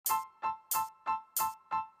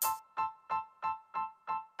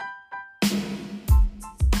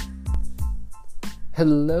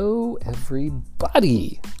Hello,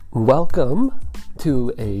 everybody. Welcome to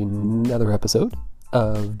another episode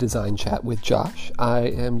of Design Chat with Josh. I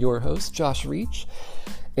am your host, Josh Reach,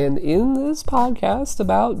 and in this podcast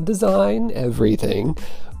about design everything,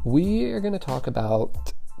 we are going to talk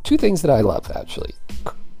about two things that I love, actually.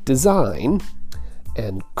 Design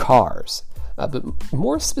and cars. But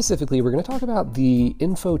more specifically, we're going to talk about the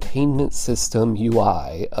infotainment system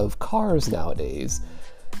UI of cars nowadays,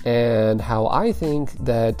 and how I think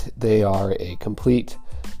that they are a complete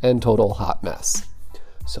and total hot mess.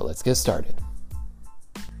 So let's get started.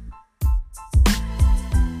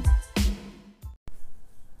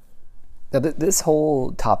 Now, this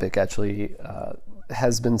whole topic actually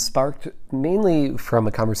has been sparked mainly from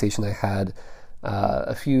a conversation I had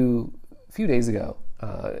a few days ago.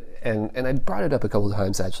 And I brought it up a couple of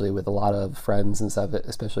times actually with a lot of friends and stuff,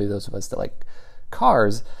 especially those of us that like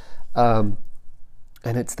cars.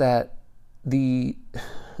 And it's that the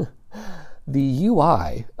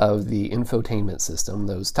UI of the infotainment system,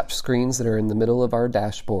 those touch screens that are in the middle of our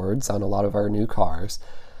dashboards on a lot of our new cars,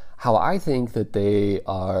 how I think that they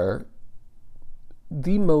are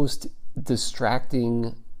the most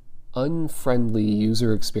distracting, unfriendly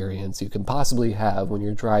user experience you can possibly have when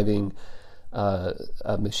you're driving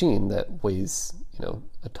a machine that weighs,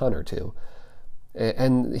 a ton or two.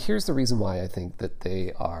 And here's the reason why I think that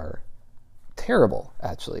they are terrible,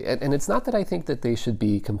 actually. And it's not that I think that they should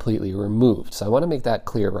be completely removed. So I want to make that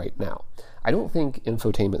clear right now. I don't think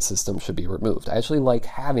infotainment systems should be removed. I actually like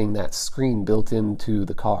having that screen built into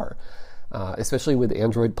the car, especially with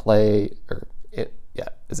Android Play,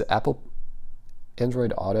 is it Apple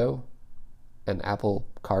Android Auto and Apple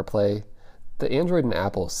CarPlay? The Android and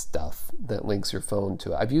Apple stuff that links your phone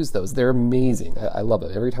to it. I've used those. They're amazing. I love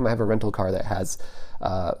it. Every time I have a rental car that has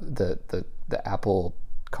the Apple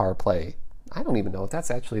CarPlay, I don't even know if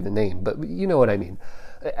that's actually the name, but you know what I mean.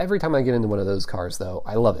 Every time I get into one of those cars, though,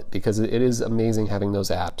 I love it because it is amazing having those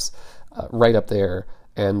apps right up there.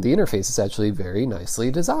 And the interface is actually very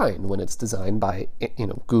nicely designed when it's designed by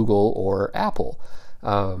Google or Apple.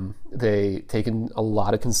 They taken a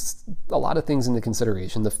lot of things into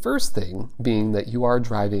consideration. The first thing being that you are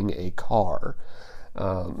driving a car.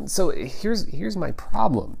 So here's my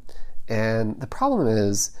problem. And the problem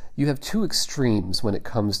is you have two extremes when it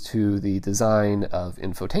comes to the design of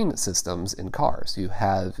infotainment systems in cars. You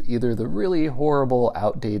have either the really horrible,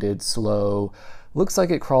 outdated, slow, looks like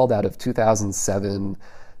it crawled out of 2007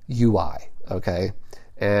 UI, okay?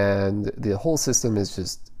 And the whole system is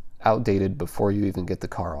just outdated before you even get the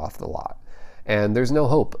car off the lot. And there's no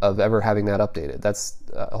hope of ever having that updated. That's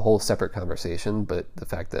a whole separate conversation, but the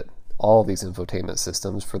fact that all these infotainment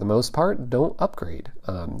systems, for the most part, don't upgrade.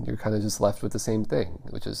 You're kind of just left with the same thing,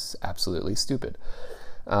 which is absolutely stupid.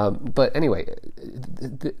 But anyway,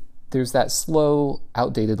 there's that slow,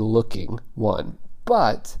 outdated looking one,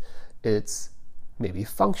 but it's maybe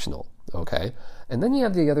functional, okay? And then you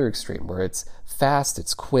have the other extreme where it's fast,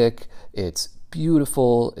 it's quick, it's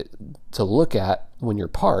beautiful to look at when you're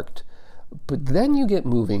parked, but then you get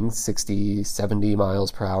moving 60, 70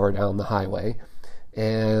 miles per hour down the highway,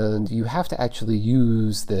 and you have to actually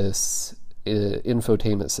use this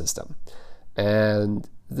infotainment system. And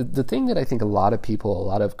the thing that I think a lot of people, a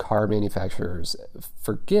lot of car manufacturers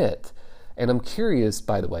forget, and I'm curious,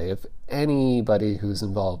 by the way, if anybody who's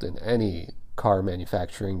involved in any car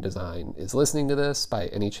manufacturing design is listening to this by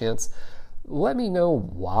any chance, let me know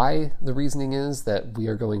why the reasoning is that we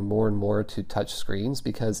are going more and more to touch screens,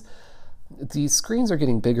 because these screens are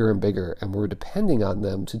getting bigger and bigger, and we're depending on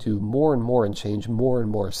them to do more and more and change more and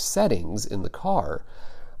more settings in the car,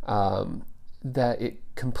 that it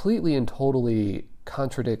completely and totally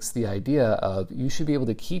contradicts the idea of you should be able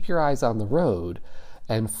to keep your eyes on the road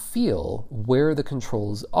and feel where the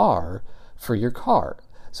controls are for your car.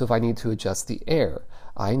 So if I need to adjust the air,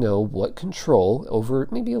 I know what control over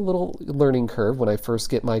maybe a little learning curve. When I first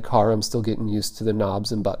get my car, I'm still getting used to the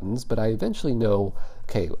knobs and buttons, but I eventually know,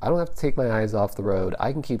 okay, I don't have to take my eyes off the road.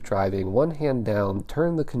 I can keep driving, one hand down,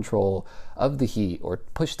 turn the control of the heat, or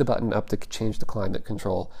push the button up to change the climate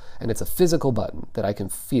control. And it's a physical button that I can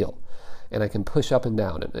feel, and I can push up and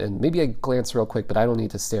down. And maybe I glance real quick, but I don't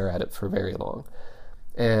need to stare at it for very long.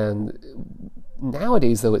 And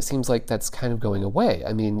nowadays, though, it seems like that's kind of going away.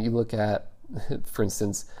 I mean, you look at, for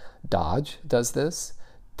instance, Dodge does this.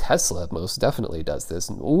 Tesla most definitely does this.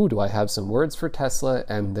 And ooh, do I have some words for Tesla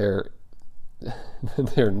and their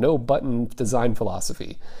no button design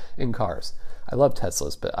philosophy in cars. I love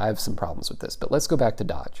Teslas, but I have some problems with this. But let's go back to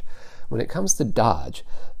Dodge. When it comes to Dodge,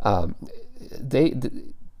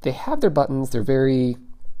 they have their buttons. They're very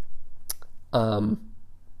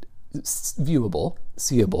viewable,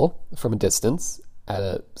 seeable from a distance, at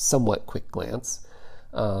a somewhat quick glance.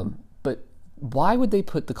 But why would they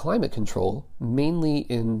put the climate control mainly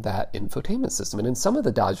in that infotainment system? And in some of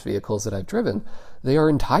the Dodge vehicles that I've driven, they are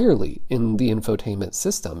entirely in the infotainment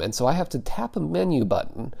system. And so I have to tap a menu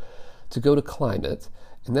button to go to climate,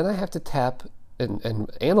 and then I have to tap and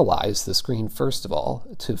analyze the screen first of all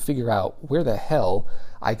to figure out where the hell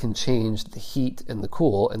I can change the heat and the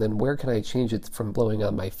cool, and then where can I change it from blowing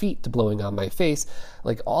on my feet to blowing on my face.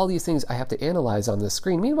 Like all these things I have to analyze on the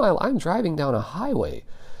screen. Meanwhile, I'm driving down a highway.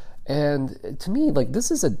 And to me, like,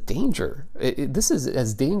 this is a danger. This is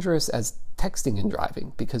as dangerous as texting and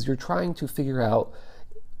driving, because you're trying to figure out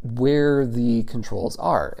where the controls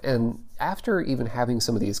are. And after even having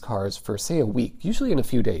some of these cars for, say, a week, usually in a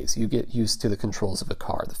few days, you get used to the controls of a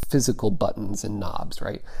car, the physical buttons and knobs,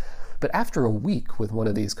 right? But after a week with one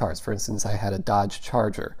of these cars, for instance, I had a Dodge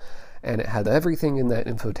Charger, and it had everything in that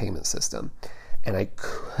infotainment system. And I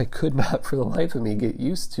could not, for the life of me, get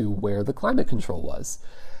used to where the climate control was.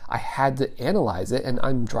 I had to analyze it, and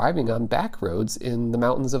I'm driving on back roads in the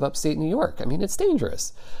mountains of upstate New York. I mean, it's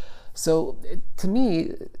dangerous. So to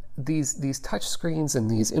me, these touch screens and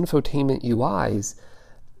these infotainment UIs,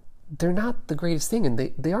 they're not the greatest thing, and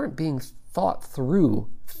they aren't being thought through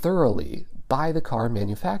thoroughly by the car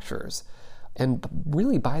manufacturers and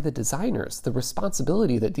really by the designers. The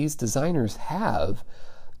responsibility that these designers have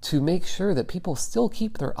to make sure that people still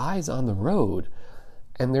keep their eyes on the road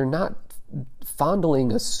and they're not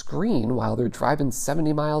fondling a screen while they're driving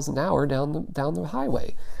 70 miles an hour down the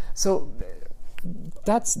highway. So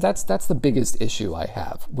that's the biggest issue I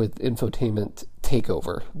have with infotainment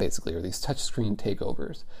takeover, basically, or these touchscreen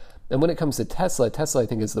takeovers. And when it comes to Tesla I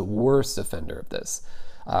think is the worst offender of this.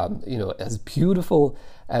 As beautiful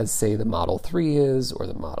as, say, the Model 3 is, or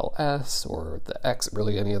the Model S, or the X,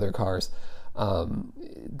 really any other cars,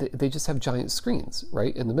 they just have giant screens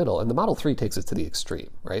right in the middle, and the Model 3 takes it to the extreme,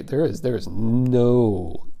 right? There is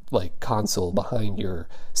no like console behind your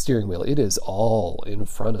steering wheel. It is all in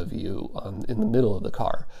front of you in the middle of the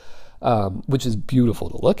car, which is beautiful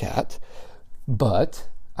to look at. But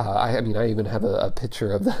I even have a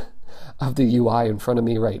picture of the UI in front of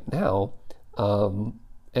me right now,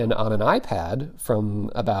 and on an iPad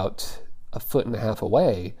from about 1.5 feet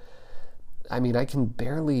away, I mean, I can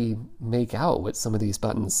barely make out what some of these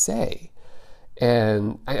buttons say.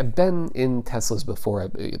 And I've been in Teslas before.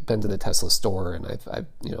 I've been to the Tesla store, and I've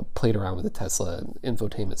played around with the Tesla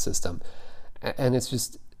infotainment system. And it's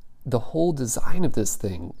just the whole design of this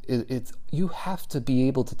thing. You have to be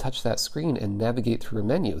able to touch that screen and navigate through a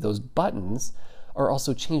menu. Those buttons are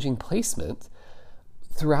also changing placement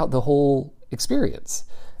throughout the whole experience.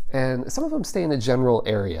 And some of them stay in the general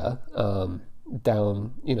area,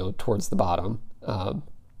 down, towards the bottom.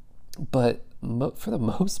 But for the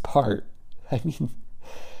most part, I mean,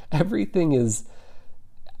 everything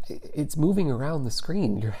it's moving around the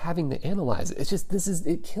screen. You're having to analyze it.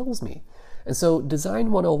 It kills me. And so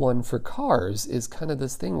Design 101 for cars is kind of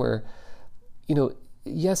this thing where,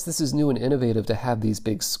 yes, this is new and innovative to have these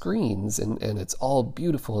big screens, and it's all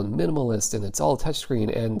beautiful and minimalist, and it's all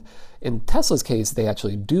touchscreen. And in Tesla's case, they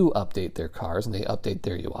actually do update their cars and they update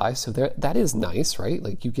their UI. So that is nice, right?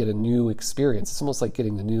 Like, you get a new experience. It's almost like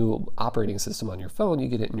getting the new operating system on your phone. You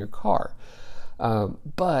get it in your car.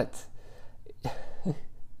 But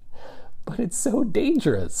it's so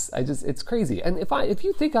dangerous. It's crazy. And if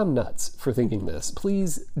you think I'm nuts for thinking this,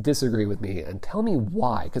 please disagree with me and tell me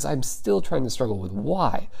why, because I'm still trying to struggle with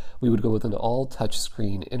why we would go with an all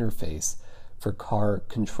touchscreen interface for car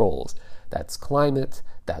controls. That's climate,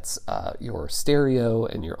 that's your stereo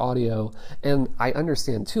and your audio. And I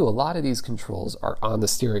understand too, a lot of these controls are on the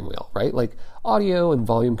steering wheel, right? Like audio and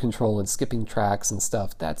volume control and skipping tracks and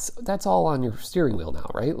stuff, that's all on your steering wheel now,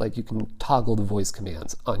 right? Like, you can toggle the voice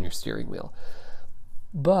commands on your steering wheel.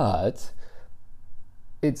 But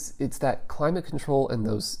it's that climate control and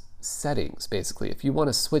those settings, basically. If you want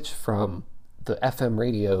to switch from the FM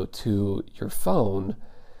radio to your phone,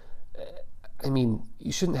 I mean,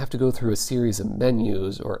 you shouldn't have to go through a series of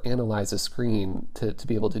menus or analyze a screen to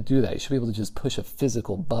be able to do that. You should be able to just push a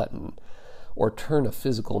physical button or turn a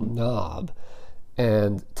physical knob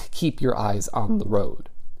and to keep your eyes on the road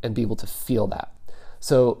and be able to feel that.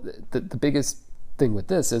 So the biggest thing with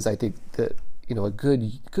this is, I think that, a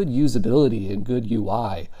good usability and good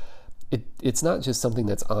UI, it's not just something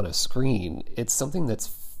that's on a screen. It's something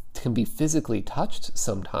that's can be physically touched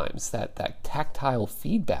sometimes. That tactile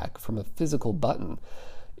feedback from a physical button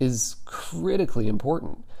is critically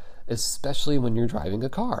important, especially when you're driving a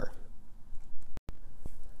car.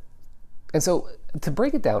 And so, to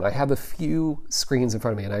break it down, I have a few screens in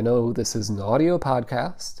front of me, and I know this is an audio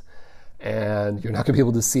podcast, and you're not going to be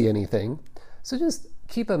able to see anything. So just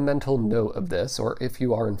keep a mental note of this, or if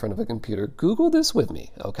you are in front of a computer, Google this with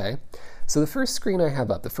me, okay? So the first screen I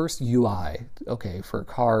have up, the first UI, okay, for a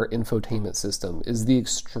car infotainment system is the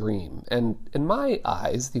Extreme. And in my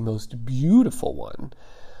eyes, the most beautiful one,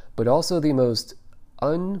 but also the most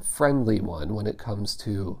unfriendly one when it comes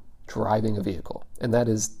to driving a vehicle, and that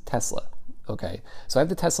is Tesla, okay? So I have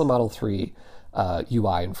the Tesla Model 3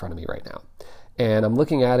 UI in front of me right now, and I'm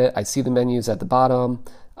looking at it. I see the menus at the bottom.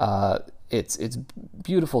 It's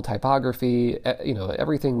beautiful typography.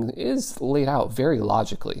 Everything is laid out very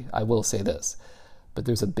logically. I will say this, but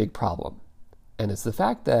there's a big problem, and it's the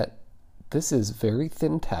fact that this is very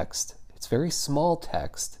thin text. It's very small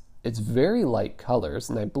text. It's very light colors,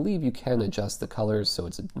 and I believe you can adjust the colors so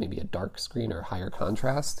it's maybe a dark screen or higher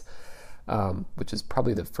contrast, which is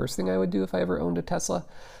probably the first thing I would do if I ever owned a Tesla.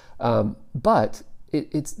 But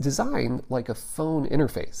it's designed like a phone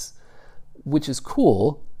interface, which is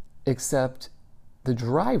cool, except the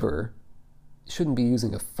driver shouldn't be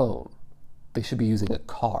using a phone. They should be using a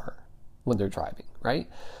car when they're driving, right?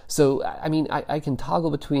 So, I mean, I can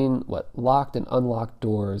toggle between locked and unlocked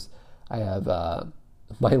doors. I have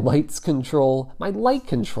my lights control. My light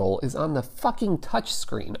control is on the fucking touch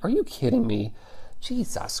screen. Are you kidding me?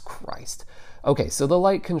 Jesus Christ. Okay, so the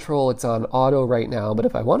light control, it's on auto right now, but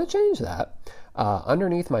if I want to change that,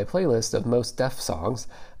 underneath my playlist of most Def songs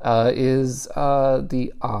is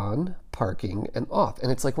the on, parking, and off.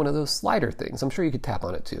 And it's like one of those slider things. I'm sure you could tap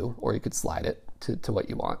on it too, or you could slide it to what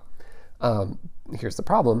you want. Here's the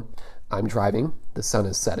problem. I'm driving, the sun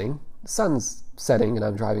is setting. The sun's setting and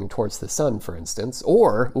I'm driving towards the sun, for instance.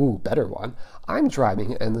 Or, better one, I'm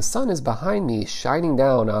driving and the sun is behind me shining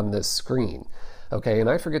down on this screen. Okay, and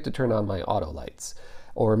I forget to turn on my auto lights.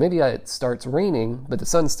 Or maybe it starts raining, but the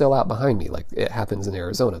sun's still out behind me, like it happens in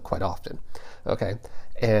Arizona quite often. Okay,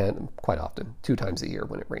 and quite often, 2 times a year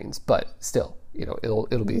when it rains. But still,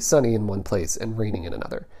 it'll be sunny in one place and raining in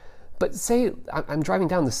another. But say I'm driving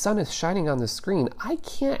down, the sun is shining on the screen. I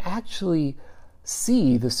can't actually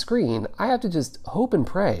see the screen. I have to just hope and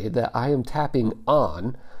pray that I am tapping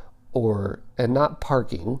on, and not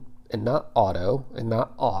parking, and not auto, and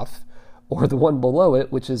not off, or the one below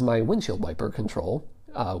it, which is my windshield wiper control,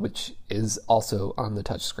 which is also on the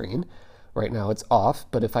touch screen. Right now it's off,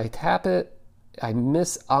 but if I tap it, I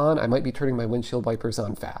miss on, I might be turning my windshield wipers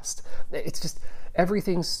on fast. It's just,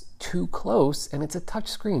 everything's too close, and it's a touch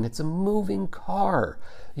screen. It's a moving car.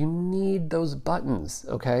 You need those buttons,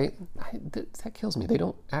 okay? That kills me. They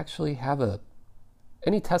don't actually have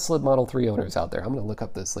any Tesla Model 3 owners out there. I'm going to look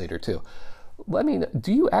up this later too. I mean,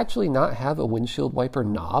 do you actually not have a windshield wiper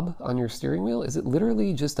knob on your steering wheel? Is it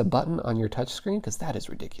literally just a button on your touch screen? Because that is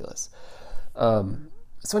ridiculous.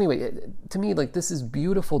 So anyway, to me, like, this is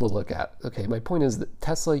beautiful to look at. Okay, my point is that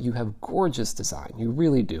Tesla, you have gorgeous design. You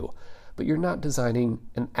really do. But you're not designing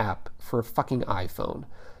an app for a fucking iPhone.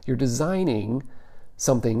 You're designing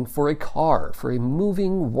something for a car, for a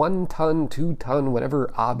moving 1 ton, 2 ton,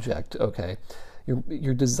 whatever object, okay?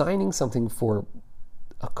 You're designing something for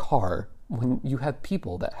a car when you have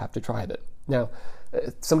people that have to drive it. Now,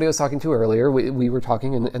 somebody I was talking to earlier, we were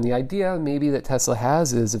talking, and the idea maybe that Tesla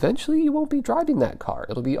has is eventually you won't be driving that car.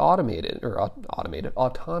 It'll be autonomous,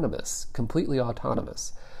 completely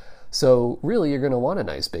autonomous. So really, you're going to want a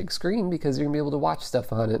nice big screen because you're going to be able to watch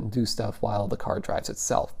stuff on it and do stuff while the car drives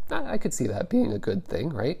itself. I could see that being a good thing,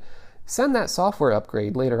 right? Send that software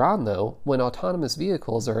upgrade later on, though, when autonomous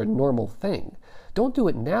vehicles are a normal thing. Don't do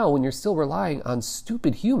it now when you're still relying on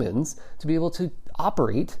stupid humans to be able to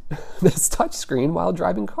operate this touchscreen while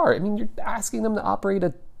driving car. I mean, you're asking them to operate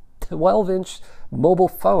a 12-inch mobile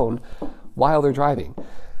phone while they're driving.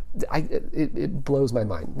 It blows my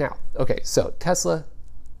mind. Now, okay, so Tesla,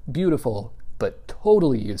 beautiful, but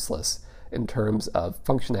totally useless in terms of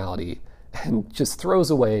functionality, and just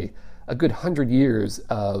throws away a good 100 years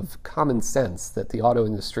of common sense that the auto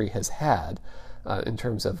industry has had in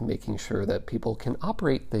terms of making sure that people can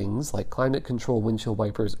operate things like climate control windshield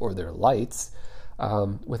wipers or their lights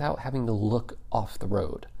without having to look off the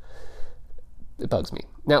road. It bugs me.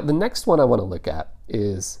 Now, the next one I want to look at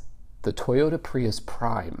is the Toyota Prius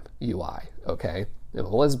Prime UI, okay?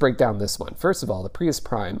 Well, let's break down this one. First of all, the Prius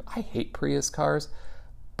Prime, I hate Prius cars,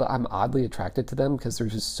 but I'm oddly attracted to them because they're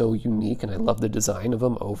just so unique and I love the design of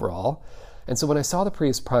them overall. And so when I saw the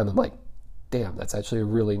Prius Prime, I'm like, damn, that's actually a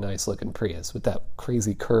really nice looking Prius with that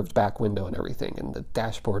crazy curved back window and everything. And the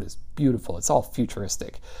dashboard is beautiful. It's all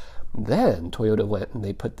futuristic. Then Toyota went and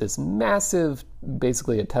they put this massive,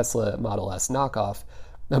 basically a Tesla Model S knockoff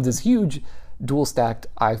of this huge dual stacked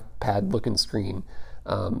iPad looking screen,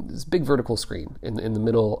 this big vertical screen in the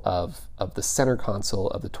middle of the center console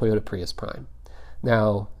of the Toyota Prius Prime.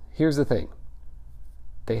 Now, here's the thing.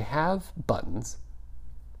 they have buttons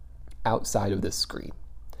outside of this screen.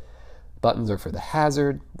 Buttons are for the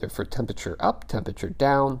hazard, they're for temperature up, temperature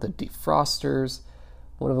down, the defrosters.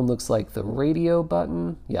 One of them looks like the radio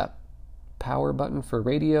button. Yeah, power button for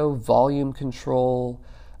radio, volume control.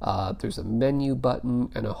 There's a menu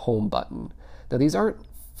button and a home button. Now these aren't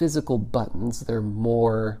physical buttons, they're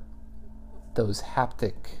more those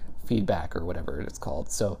haptic feedback or whatever it's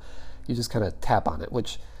called. So you just kind of tap on it,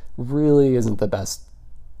 which really isn't the best.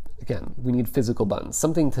 Again, we need physical buttons,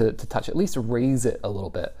 something to touch, at least raise it a little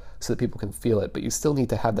bit so that people can feel it, but you still need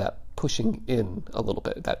to have that pushing in a little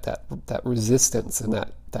bit, that resistance and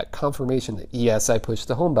that confirmation that yes, I pushed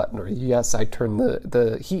the home button, or yes, I turned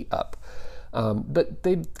the heat up. But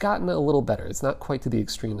they've gotten a little better. It's not quite to the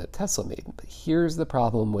extreme that Tesla made. But here's the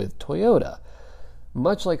problem with Toyota.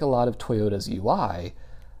 Much like a lot of Toyota's UI,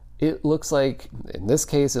 it looks like, in this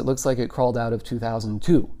case, it looks like it crawled out of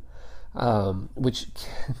 2002, which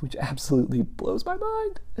absolutely blows my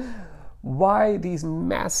mind. Why these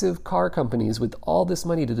massive car companies with all this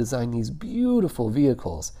money to design these beautiful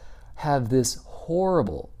vehicles have this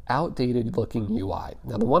horrible, outdated looking UI.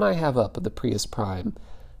 Now, the one I have up of the Prius Prime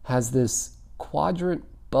has this quadrant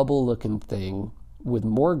bubble looking thing with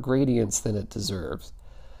more gradients than it deserves.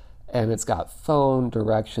 And it's got phone,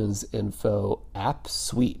 directions, info, app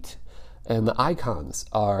suite. And the icons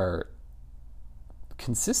are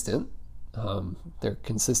consistent. They're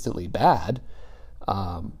consistently bad.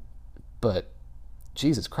 But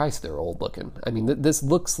Jesus Christ, they're old looking. I mean, this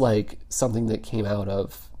looks like something that came out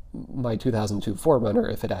of my 2002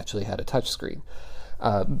 4Runner if it actually had a touchscreen.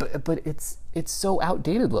 But it's so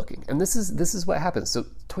outdated looking, and this is what happens. So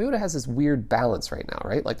Toyota has this weird balance right now,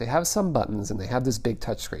 right? Like they have some buttons and they have this big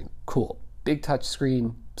touchscreen. Cool, big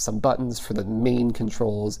touchscreen, some buttons for the main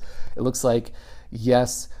controls. It looks like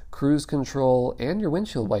yes, cruise control and your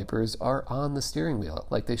windshield wipers are on the steering wheel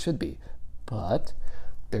like they should be, but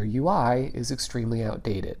their UI is extremely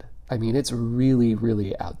outdated. I mean, it's really,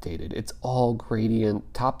 really outdated. It's all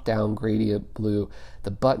gradient, top-down gradient blue.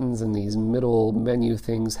 The buttons and these middle menu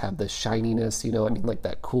things have the shininess, I mean, like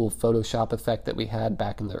that cool Photoshop effect that we had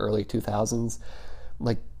back in the early 2000s.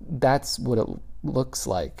 Like, that's what it looks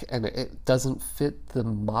like, and it doesn't fit the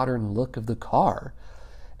modern look of the car.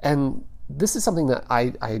 And this is something that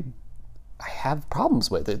I have problems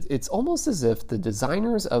with. It's almost as if the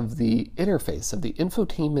designers of the interface, of the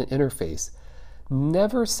infotainment interface,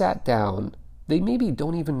 never sat down. They maybe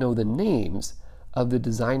don't even know the names of the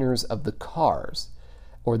designers of the cars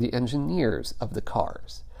or the engineers of the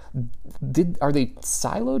cars. Are they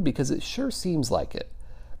siloed? Because it sure seems like it.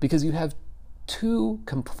 Because you have two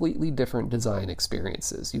completely different design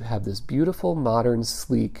experiences. You have this beautiful, modern,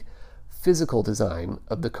 sleek, physical design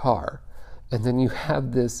of the car, and then you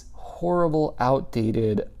have this horrible,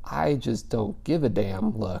 outdated, I just don't give a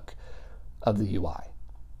damn look of the UI.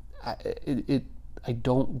 I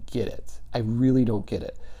don't get it. I really don't get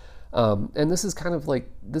it. And this is kind of like,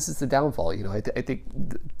 this is the downfall. I think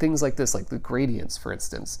things like this, like the gradients, for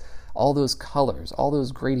instance, all those colors, all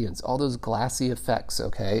those gradients, all those glassy effects,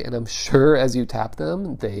 okay? And I'm sure as you tap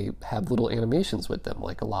them, they have little animations with them,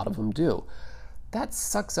 like a lot of them do. That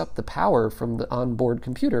sucks up the power from the onboard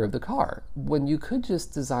computer of the car, when you could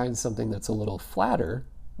just design something that's a little flatter,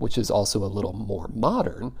 which is also a little more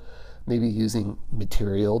modern, maybe using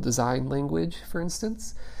material design language, for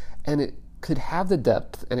instance, and it could have the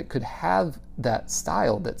depth and it could have that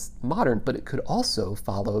style that's modern, but it could also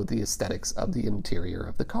follow the aesthetics of the interior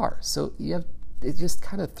of the car. So it just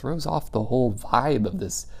kind of throws off the whole vibe of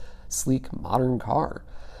this sleek, modern car.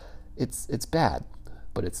 It's bad,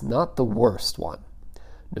 but it's not the worst one.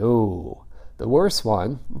 No, the worst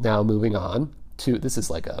one, now moving on to, this is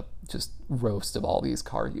like a just roast of all these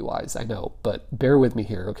car UIs, I know, but bear with me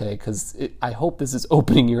here, okay? Because I hope this is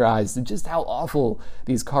opening your eyes to just how awful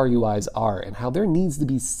these car UIs are and how there needs to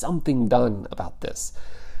be something done about this.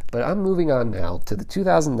 But I'm moving on now to the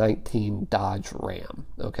 2019 Dodge Ram,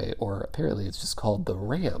 okay? Or apparently it's just called the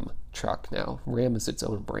Ram truck now. Ram is its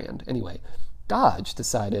own brand. Anyway, Dodge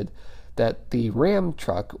decided that the Ram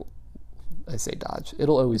truck, I say Dodge,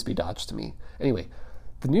 it'll always be Dodge to me. Anyway,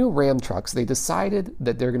 the new Ram trucks, they decided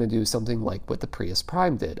that they're going to do something like what the Prius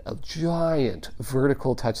Prime did, a giant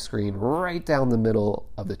vertical touchscreen right down the middle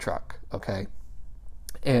of the truck, okay?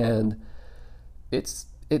 And it's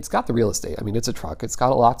got the real estate. I mean, it's a truck. It's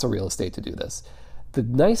got lots of real estate to do this. The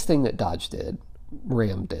nice thing that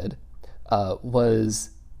Ram did,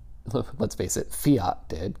 was, let's face it, Fiat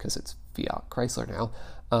did, because it's Fiat Chrysler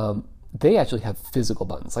now, they actually have physical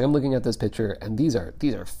buttons. Like, I'm looking at this picture, and these are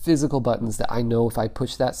physical buttons that I know if I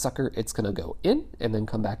push that sucker, it's going to go in and then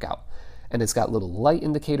come back out. And it's got little light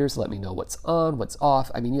indicators to let me know what's on, what's off.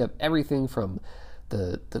 I mean, you have everything from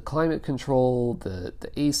the climate control, the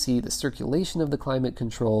AC, the circulation of the climate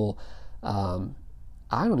control.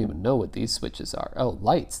 I don't even know what these switches are. Oh,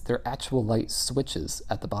 lights. They're actual light switches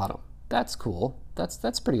at the bottom. That's cool.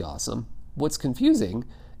 That's pretty awesome. What's confusing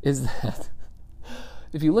is that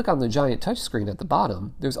if you look on the giant touchscreen at the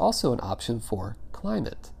bottom, there's also an option for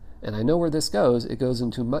climate. And I know where this goes. It goes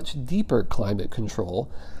into much deeper climate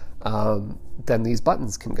control than these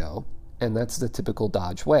buttons can go. And that's the typical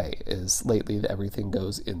Dodge way, is lately everything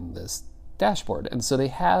goes in this dashboard. And so they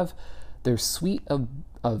have their suite of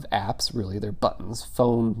apps, really, their buttons,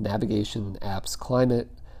 phone, navigation apps, climate,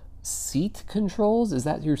 seat controls. Is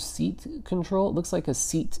that your seat control? It looks like a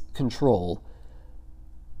seat control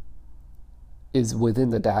is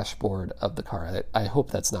within the dashboard of the car. I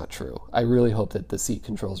hope that's not true. I really hope that the seat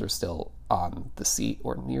controls are still on the seat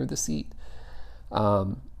or near the seat.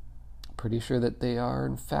 Pretty sure that they are,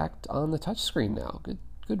 in fact, on the touchscreen now.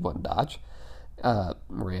 Good one, Dodge.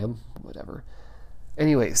 Ram, whatever.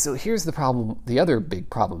 Anyway, so here's the problem, the other big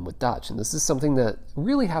problem with Dodge, and this is something that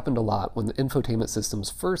really happened a lot when the infotainment systems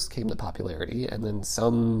first came to popularity, and then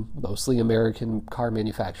some mostly American car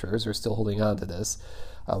manufacturers are still holding on to this,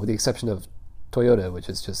 with the exception of Toyota, which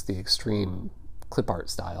is just the extreme clip art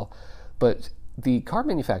style. But the car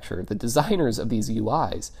manufacturer, the designers of these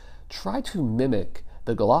UIs, try to mimic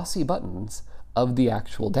the glossy buttons of the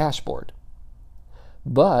actual dashboard.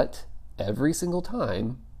 But every single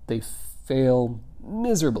time, they fail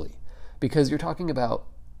miserably, because you're talking about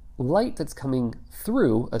light that's coming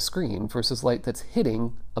through a screen versus light that's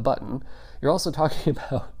hitting a button. You're also talking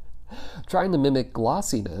about trying to mimic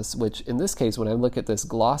glossiness, which in this case, when I look at this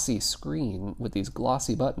glossy screen with these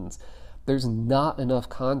glossy buttons, there's not enough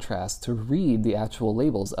contrast to read the actual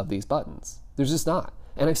labels of these buttons. There's just not.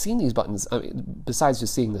 And I've seen these buttons, I mean, besides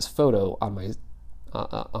just seeing this photo on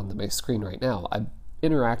my screen right now, I've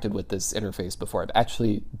interacted with this interface before. I've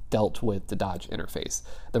actually dealt with the Dodge interface.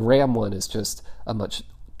 The Ram one is just a much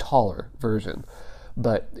taller version.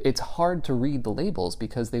 But it's hard to read the labels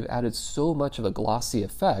because they've added so much of a glossy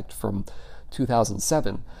effect from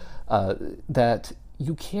 2007 that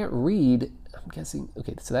you can't read. I'm guessing,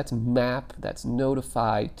 okay, so that's map, that's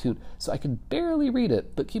notify, tune. So I could barely read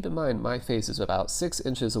it, but keep in mind my face is about 6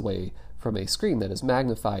 inches away from a screen that is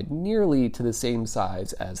magnified nearly to the same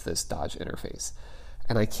size as this Dodge interface,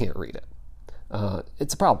 and I can't read it.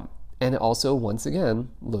 It's a problem. And it also, once again,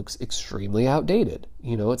 looks extremely outdated.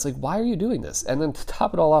 You know, it's like, why are you doing this? And then to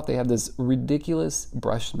top it all off, they have this ridiculous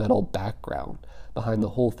brushed metal background behind the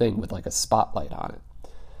whole thing with like a spotlight on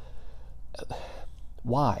it.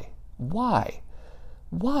 Why?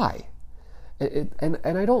 And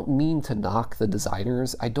I don't mean to knock the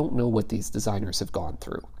designers. I don't know what these designers have gone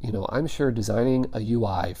through. You know, I'm sure designing a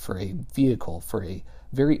UI for a vehicle, for a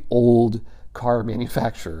very old car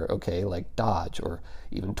manufacturer, okay, like Dodge or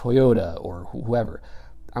even Toyota or whoever,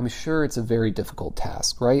 I'm sure it's a very difficult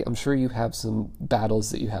task, right? I'm sure you have some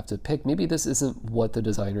battles that you have to pick. Maybe this isn't what the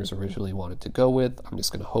designers originally wanted to go with. I'm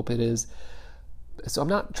just going to hope it is. So I'm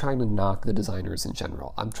not trying to knock the designers in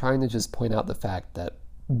general. I'm trying to just point out the fact that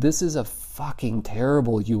this is a fucking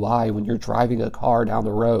terrible UI when you're driving a car down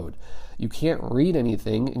the road. You can't read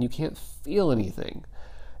anything and you can't feel anything.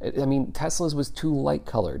 I mean, Tesla's was too light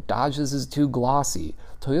colored. Dodge's is too glossy.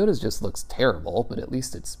 Toyota's just looks terrible, but at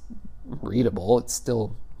least it's readable. It's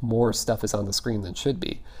still more stuff is on the screen than should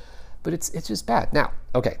be. But it's just bad. Now,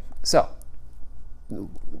 okay, so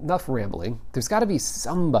enough rambling. There's got to be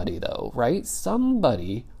somebody, though, right?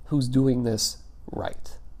 Somebody who's doing this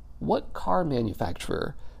right. What car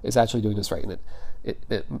manufacturer is actually doing this right? And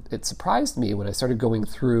it surprised me when I started going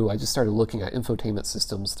through, I just started looking at infotainment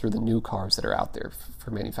systems through the new cars that are out there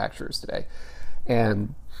for manufacturers today.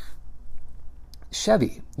 And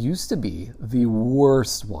Chevy used to be the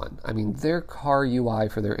worst one. I mean, their car UI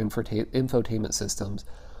for their infotainment systems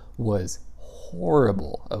was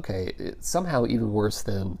horrible, okay? Somehow even worse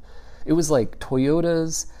than, it was like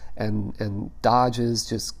Toyotas and Dodges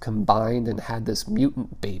just combined and had this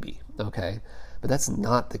mutant baby, okay? But that's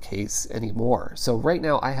not the case anymore. So right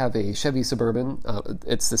now I have a Chevy Suburban.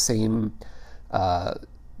 It's the same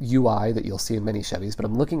UI that you'll see in many Chevys, but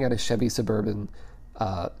I'm looking at a Chevy Suburban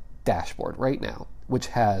dashboard right now, which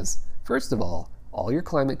has, first of all your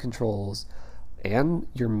climate controls and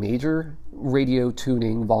your major radio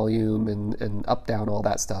tuning, volume, and up, down, all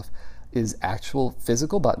that stuff is actual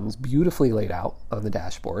physical buttons, beautifully laid out on the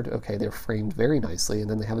dashboard. Okay, they're framed very nicely, and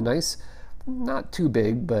then they have a nice, not too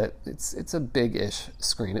big, but it's a big-ish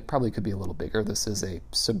screen. It probably could be a little bigger. This is a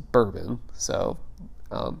Suburban, so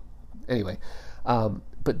anyway.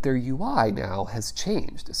 but their UI now has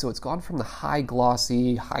changed. So it's gone from the high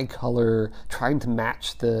glossy, high color, trying to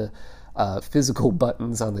match the physical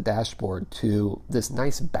buttons on the dashboard to this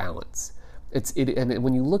nice balance. And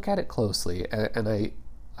when you look at it closely, and I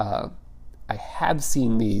have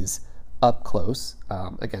seen these up close,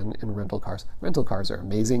 again, in rental cars. Rental cars are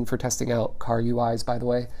amazing for testing out car UIs, by the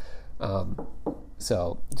way.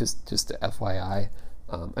 So just FYI.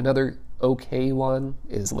 Another okay one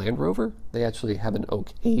is Land Rover. They actually have an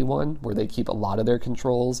okay one where they keep a lot of their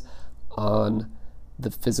controls on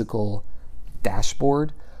the physical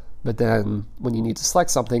dashboard. But then when you need to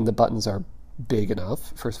select something, the buttons are big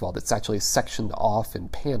enough. First of all, it's actually sectioned off in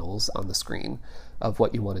panels on the screen of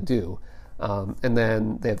what you want to do. And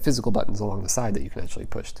then they have physical buttons along the side that you can actually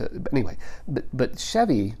push to. But anyway, but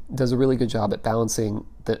Chevy does a really good job at balancing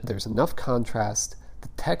that there's enough contrast. The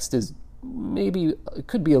text is maybe, it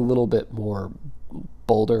could be a little bit more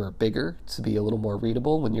bolder or bigger to be a little more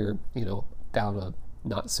readable when you're, down a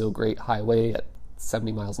not so great highway at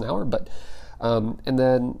 70 miles an hour. But and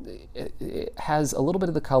then it has a little bit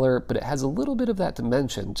of the color, but it has a little bit of that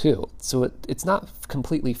dimension too. So it's not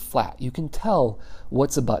completely flat. You can tell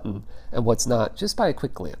what's a button and what's not just by a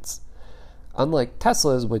quick glance. Unlike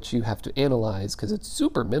Tesla's, which you have to analyze because it's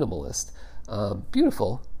super minimalist,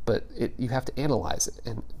 beautiful, but you have to analyze it.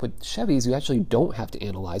 And with Chevys, you actually don't have to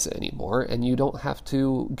analyze it anymore, and you don't have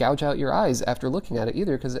to gouge out your eyes after looking at it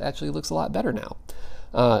either because it actually looks a lot better now.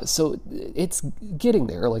 So it's getting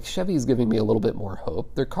there. Like, Chevy's giving me a little bit more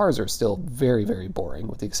hope. Their cars are still very, very boring,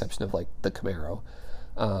 with the exception of like the Camaro.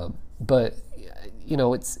 But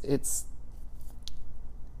it's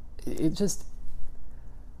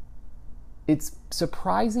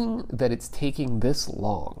surprising that it's taking this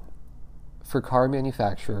long for car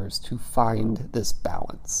manufacturers to find this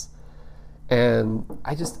balance. And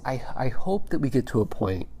I hope that we get to a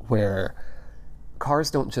point where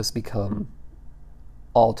cars don't just become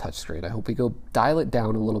all touchscreen. I hope we go dial it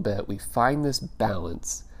down a little bit. We find this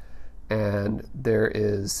balance, and there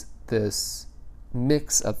is this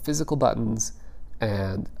mix of physical buttons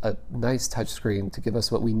and a nice touchscreen to give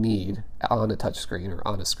us what we need on a touchscreen or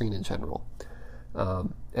on a screen in general.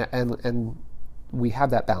 And we have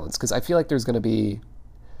that balance, because I feel like there's going to be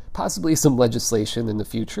possibly some legislation in the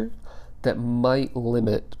future that might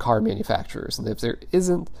limit car manufacturers. And if there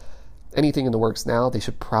isn't anything in the works now, they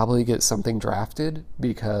should probably get something drafted,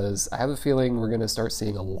 because I have a feeling we're going to start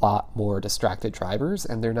seeing a lot more distracted drivers,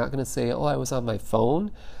 and they're not going to say, oh, I was on my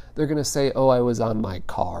phone. They're going to say, oh, I was on my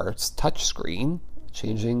car's touch screen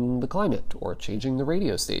changing the climate or changing the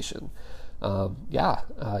radio station.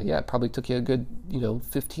 It probably took you a good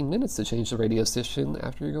 15 minutes to change the radio station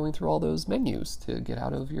after you're going through all those menus to get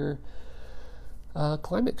out of your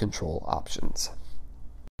climate control options.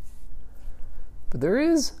 But there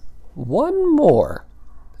is one more.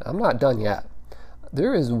 I'm not done yet.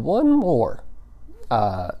 There is one more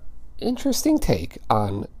interesting take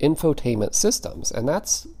on infotainment systems, and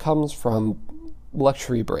that comes from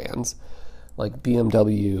luxury brands like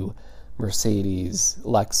BMW, Mercedes,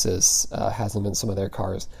 Lexus has them in some of their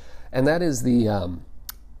cars. And that is the,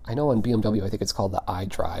 I know on BMW, I think it's called the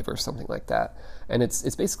iDrive or something like that. And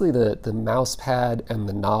it's basically the mouse pad and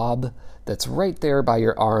the knob that's right there by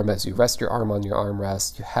your arm. As you rest your arm on your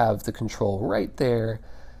armrest, you have the control right there,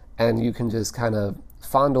 and you can just kind of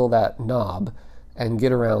fondle that knob and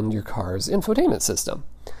get around your car's infotainment system.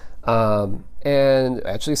 And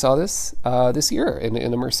I actually saw this this year in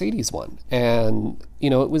a Mercedes one, and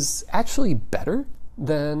it was actually better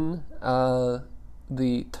than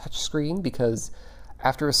the touchscreen, because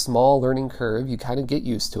after a small learning curve, you kind of get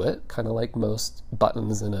used to it, kind of like most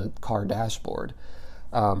buttons in a car dashboard.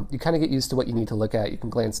 You kind of get used to what you need to look at. You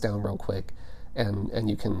can glance down real quick, and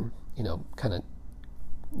you can kind of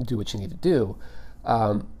do what you need to do.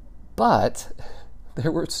 But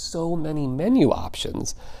there were so many menu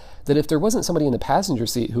options that if there wasn't somebody in the passenger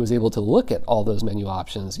seat who was able to look at all those menu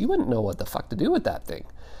options, you wouldn't know what the fuck to do with that thing.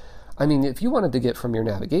 I mean, if you wanted to get from your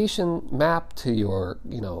navigation map to your,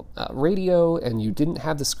 radio, and you didn't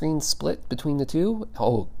have the screen split between the two,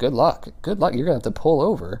 oh, good luck. Good luck. You're going to have to pull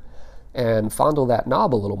over and fondle that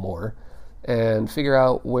knob a little more and figure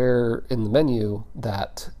out where in the menu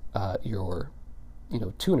that your,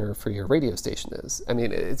 tuner for your radio station is. I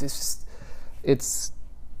mean,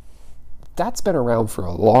 that's been around for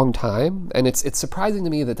a long time, and it's surprising to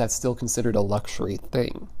me that that's still considered a luxury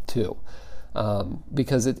thing too,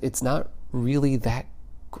 because it's not really that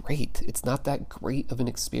great. It's not that great of an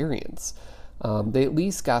experience. They at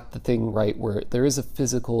least got the thing right where there is a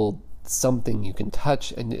physical something you can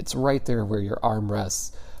touch, and it's right there where your arm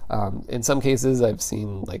rests. In some cases, I've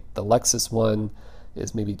seen like the Lexus one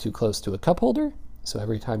is maybe too close to a cup holder, So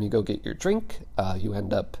every time you go get your drink, you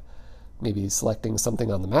end up maybe selecting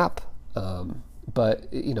something on the map. But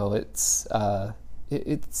it's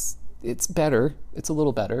better. It's a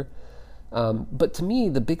little better. But to me,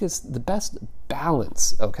 the best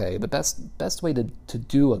balance, okay, the best way to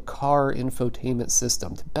do a car infotainment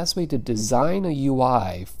system, the best way to design a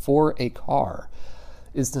UI for a car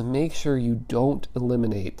is to make sure you don't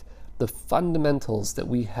eliminate the fundamentals that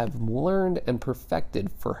we have learned and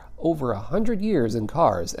perfected for over 100 years in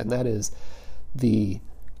cars, and that is the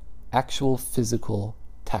actual physical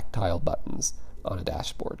tactile buttons on a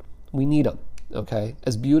dashboard. We need them, okay?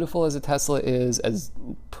 As beautiful as a Tesla is, as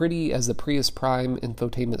pretty as the Prius Prime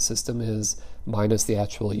infotainment system is, minus the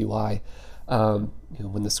actual UI,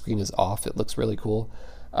 when the screen is off, it looks really cool.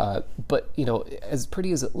 But, as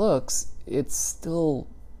pretty as it looks, it's still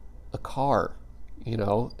a car,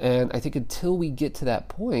 and I think until we get to that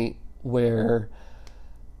point where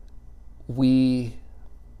we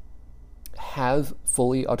have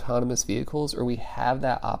fully autonomous vehicles, or we have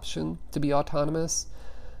that option to be autonomous,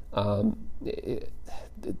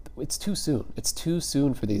 it's too soon. It's too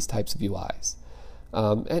soon for these types of UIs.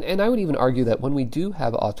 And I would even argue that when we do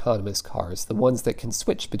have autonomous cars, the ones that can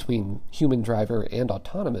switch between human driver and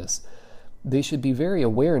autonomous, they should be very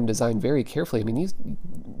aware and design very carefully. I mean,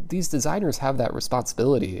 these designers have that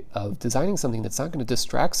responsibility of designing something that's not going to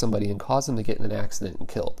distract somebody and cause them to get in an accident and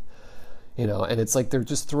killed. And it's like they're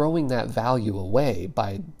just throwing that value away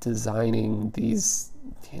by designing these,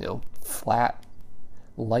 flat,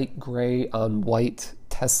 light gray on white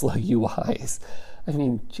Tesla UIs. I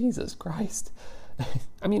mean, Jesus Christ.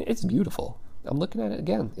 I mean, it's beautiful. I'm looking at it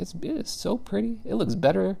again. It is so pretty. It looks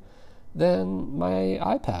better than my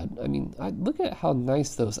iPad. I mean, look at how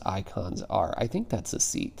nice those icons are. I think that's a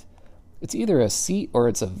seat. It's either a seat or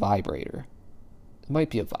it's a vibrator. It might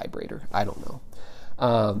be a vibrator. I don't know.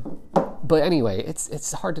 But anyway,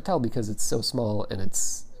 it's hard to tell because it's so small and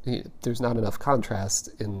there's not enough contrast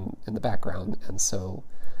in the background, and so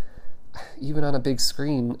even on a big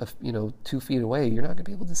screen of 2 feet away, you're not going to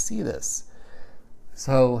be able to see this.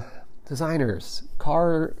 So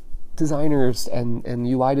car designers and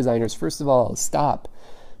UI designers, first of all, stop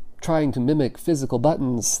trying to mimic physical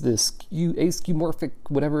buttons, this askeumorphic,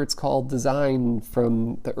 whatever it's called, design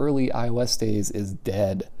from the early iOS days is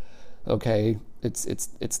dead. Okay,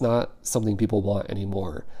 it's not something people want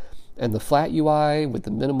anymore. And the flat UI with the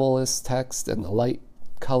minimalist text and the light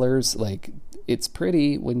colors, like, it's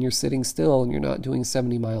pretty when you're sitting still and you're not doing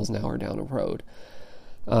 70 miles an hour down a road.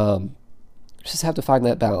 Just have to find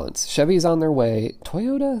that balance. Chevy's on their way.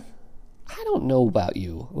 Toyota, I don't know about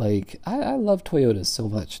you. Like, I love Toyotas so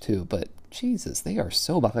much too, but Jesus, they are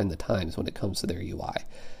so behind the times when it comes to their UI.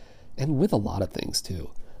 And with a lot of things too.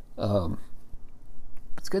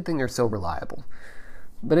 It's a good thing they're so reliable.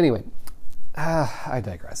 But anyway, I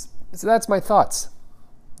digress. So that's my thoughts.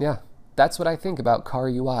 Yeah, that's what I think about car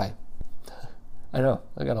UI. I know,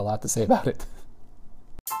 I got a lot to say about it.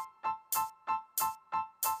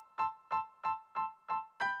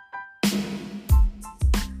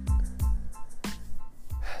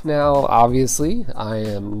 Now, obviously, I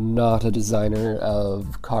am not a designer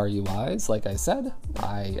of car UIs, like I said.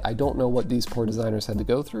 I don't know what these poor designers had to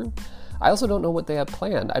go through. I also don't know what they have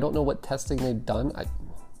planned. I don't know what testing they've done. I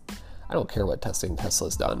don't care what testing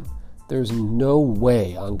Tesla's done. There's no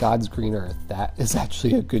way on God's green earth that is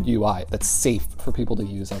actually a good UI that's safe for people to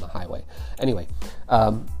use on the highway. Anyway,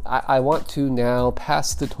 I want to now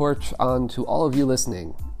pass the torch on to all of you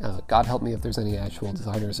listening. God help me if there's any actual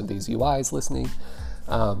designers of these UIs listening.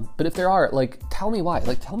 But if there are, tell me why.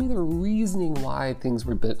 Tell me the reasoning why things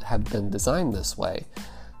have been designed this way,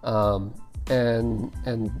 and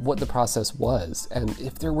what the process was, and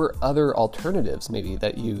if there were other alternatives maybe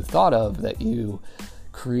that you thought of, that you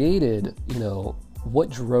created. What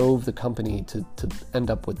drove the company to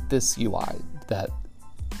end up with this UI that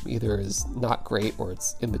either is not great or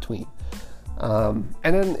it's in between. And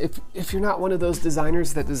then if you're not one of those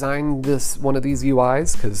designers that designed one of these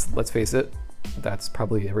UIs, because let's face it, that's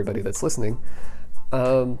probably everybody that's listening.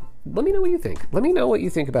 Let me know what you think. Let me know what you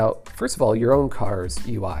think about, first of all, your own car's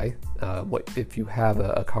UI. What if you have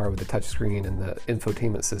a car with a touchscreen and the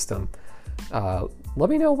infotainment system? Let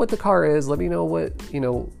me know what the car is. Let me know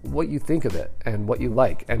what you think of it and what you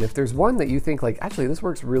like. And if there's one that you think, actually this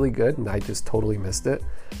works really good and I just totally missed it.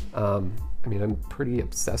 I'm pretty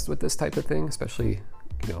obsessed with this type of thing, especially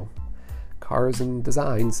cars and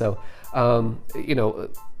design. So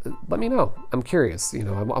let me know. I'm curious. I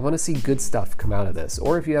want to see good stuff come out of this.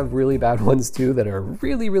 Or if you have really bad ones too that are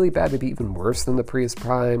really, really bad, maybe even worse than the Prius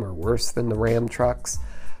Prime or worse than the Ram trucks,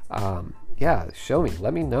 show me.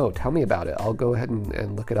 Let me know. Tell me about it. I'll go ahead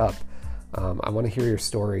and look it up. I want to hear your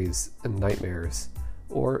stories and nightmares.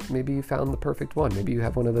 Or maybe you found the perfect one. Maybe you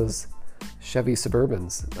have one of those Chevy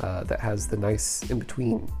Suburbans that has the nice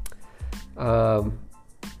in-between.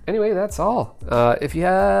 Anyway, that's all. If you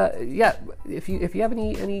have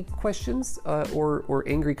any questions or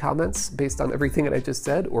angry comments based on everything that I just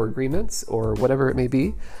said, or agreements, or whatever it may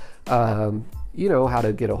be, you know how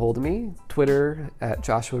to get a hold of me. Twitter at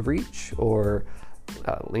Joshua Reach, or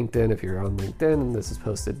LinkedIn if you're on LinkedIn and this is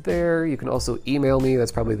posted there. You can also email me.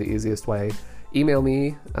 That's probably the easiest way. Email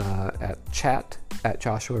me at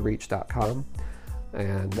chat@joshuareach.com.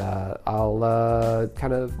 And I'll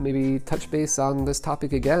kind of maybe touch base on this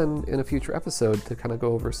topic again in a future episode to kind of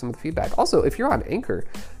go over some of the feedback. Also, if you're on Anchor,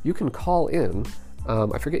 you can call in.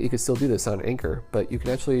 I forget you can still do this on Anchor, but you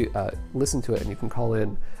can actually listen to it, and you can call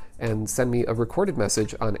in and send me a recorded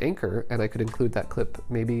message on Anchor, and I could include that clip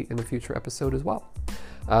maybe in a future episode as well.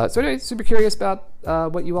 So anyway, super curious about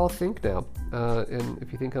what you all think now, and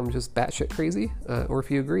if you think I'm just batshit crazy, or if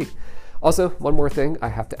you agree. Also, one more thing I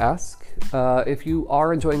have to ask. If you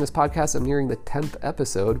are enjoying this podcast, I'm nearing the 10th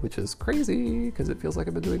episode, which is crazy because it feels like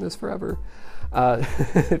I've been doing this forever.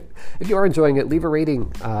 If you are enjoying it, leave a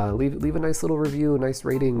rating. Leave a nice little review, a nice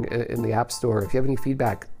rating in the App Store. If you have any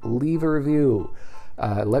feedback, leave a review.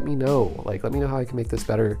 Let me know. Let me know how I can make this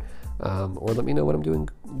better, or let me know what I'm doing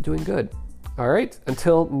good. All right.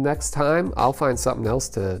 Until next time, I'll find something else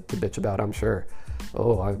to bitch about, I'm sure.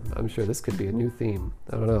 Oh, I'm sure this could be a new theme.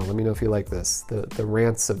 I don't know. Let me know if you like this. The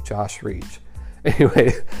rants of Josh Reach.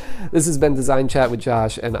 Anyway, this has been Design Chat with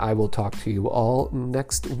Josh, and I will talk to you all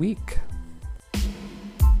next week.